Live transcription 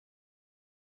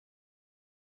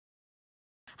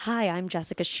Hi, I'm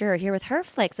Jessica Schur here with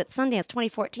herFlix at Sundance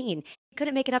 2014.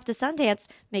 Couldn't make it up to Sundance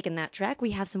making that trek.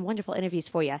 We have some wonderful interviews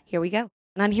for you. Here we go.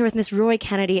 And I'm here with Miss Rory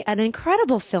Kennedy, an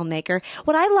incredible filmmaker.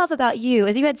 What I love about you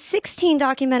is you had 16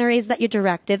 documentaries that you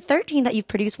directed, 13 that you've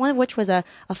produced, one of which was a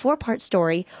four-part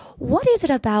story. What is it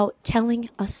about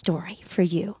telling a story for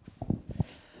you?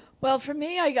 Well, for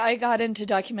me, I got into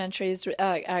documentaries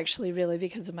actually really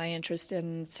because of my interest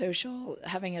in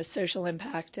having a social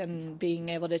impact and being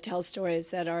able to tell stories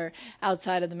that are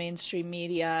outside of the mainstream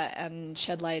media and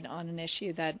shed light on an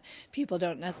issue that people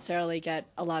don't necessarily get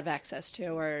a lot of access to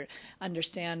or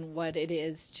understand what it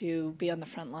is to be on the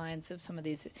front lines of some of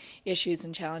these issues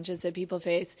and challenges that people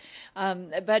face.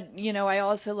 But, you know, I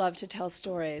also love to tell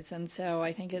stories, and so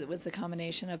I think it was the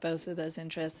combination of both of those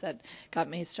interests that got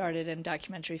me started in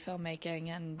documentary filmmaking,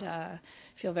 and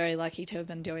feel very lucky to have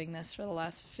been doing this for the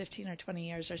last 15 or 20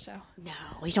 years or so.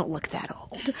 No, you don't look that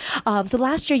old. So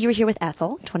last year you were here with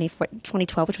Ethel,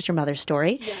 2012, which was your mother's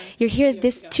story. Yes, you're here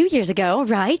 2 years ago,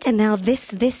 right? And now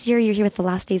this year you're here with The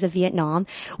Last Days of Vietnam.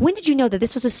 When did you know that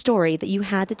this was a story that you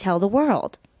had to tell the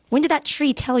world? When did that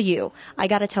tree tell you, I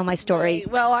got to tell my story?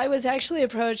 Well, I was actually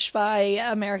approached by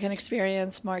American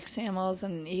Experience, Mark Samuels,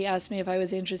 and he asked me if I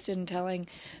was interested in telling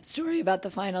a story about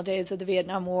the final days of the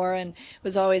Vietnam War, and it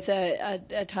was always a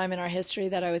time in our history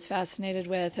that I was fascinated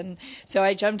with. And so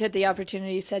I jumped at the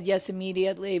opportunity, said yes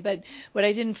immediately. But what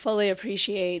I didn't fully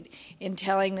appreciate in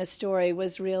telling this story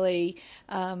was really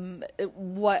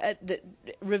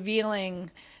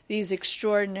revealing these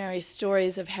extraordinary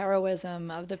stories of heroism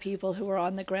of the people who were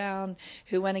on the ground,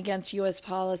 who went against U.S.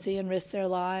 policy and risked their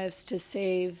lives to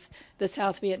save the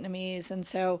South Vietnamese. And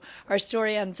so our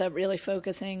story ends up really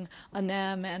focusing on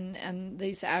them and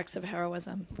these acts of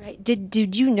heroism. Right.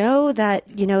 Did you know that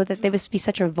there was to be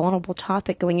such a vulnerable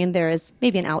topic going in there as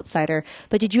maybe an outsider?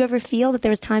 But did you ever feel that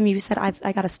there was time you said,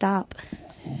 I got to stop?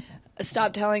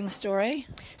 Stop telling the story?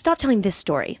 Stop telling this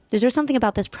story. Is there something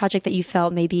about this project that you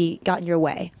felt maybe got in your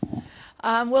way?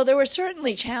 Well, there were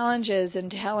certainly challenges in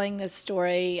telling this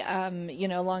story,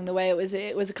 along the way.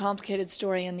 It was a complicated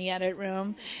story in the edit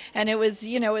room, and it was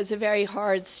a very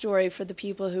hard story for the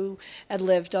people who had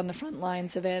lived on the front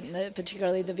lines of it, and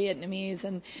particularly the Vietnamese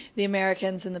and the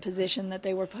Americans in the position that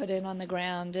they were put in on the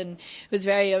ground. And it was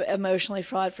very emotionally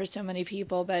fraught for so many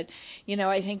people. But,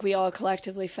 I think we all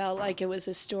collectively felt like it was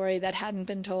a story that hadn't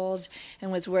been told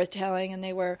and was worth telling, and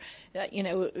they were,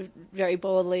 very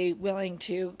boldly willing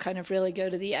to kind of really go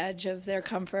to the edge of their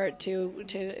comfort to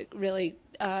really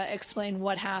explain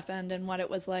what happened and what it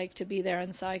was like to be there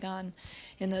in Saigon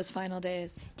in those final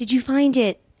days. Did you find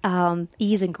it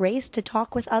ease and grace to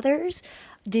talk with others?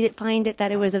 Did it find it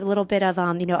that it was a little bit of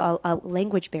a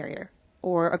language barrier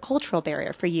or a cultural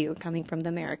barrier for you coming from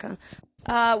America?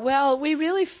 Well,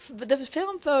 the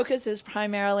film focuses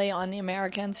primarily on the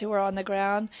Americans who were on the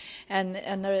ground and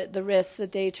the risks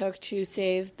that they took to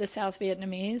save the South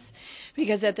Vietnamese,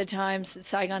 because at the time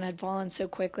Saigon had fallen so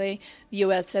quickly. The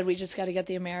U.S. said we just got to get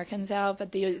the Americans out,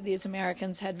 but these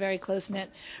Americans had very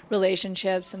close-knit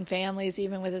relationships and families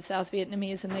even with the South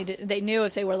Vietnamese, and they knew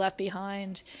if they were left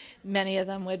behind, many of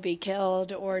them would be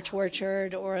killed or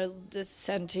tortured or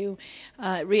sent to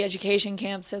re-education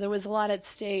camps. So there was a lot at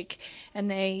stake. And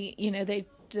they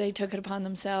took it upon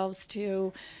themselves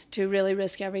to really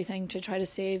risk everything to try to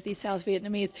save the South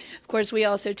Vietnamese. Of course, we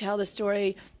also tell the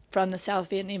story from the South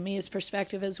Vietnamese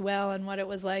perspective as well, and what it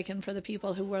was like, and for the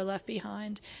people who were left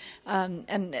behind.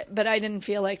 But I didn't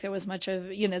feel like there was much of,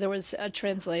 there was a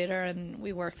translator, and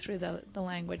we worked through the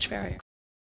language barrier.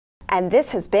 And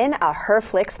this has been a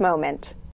herFlix moment.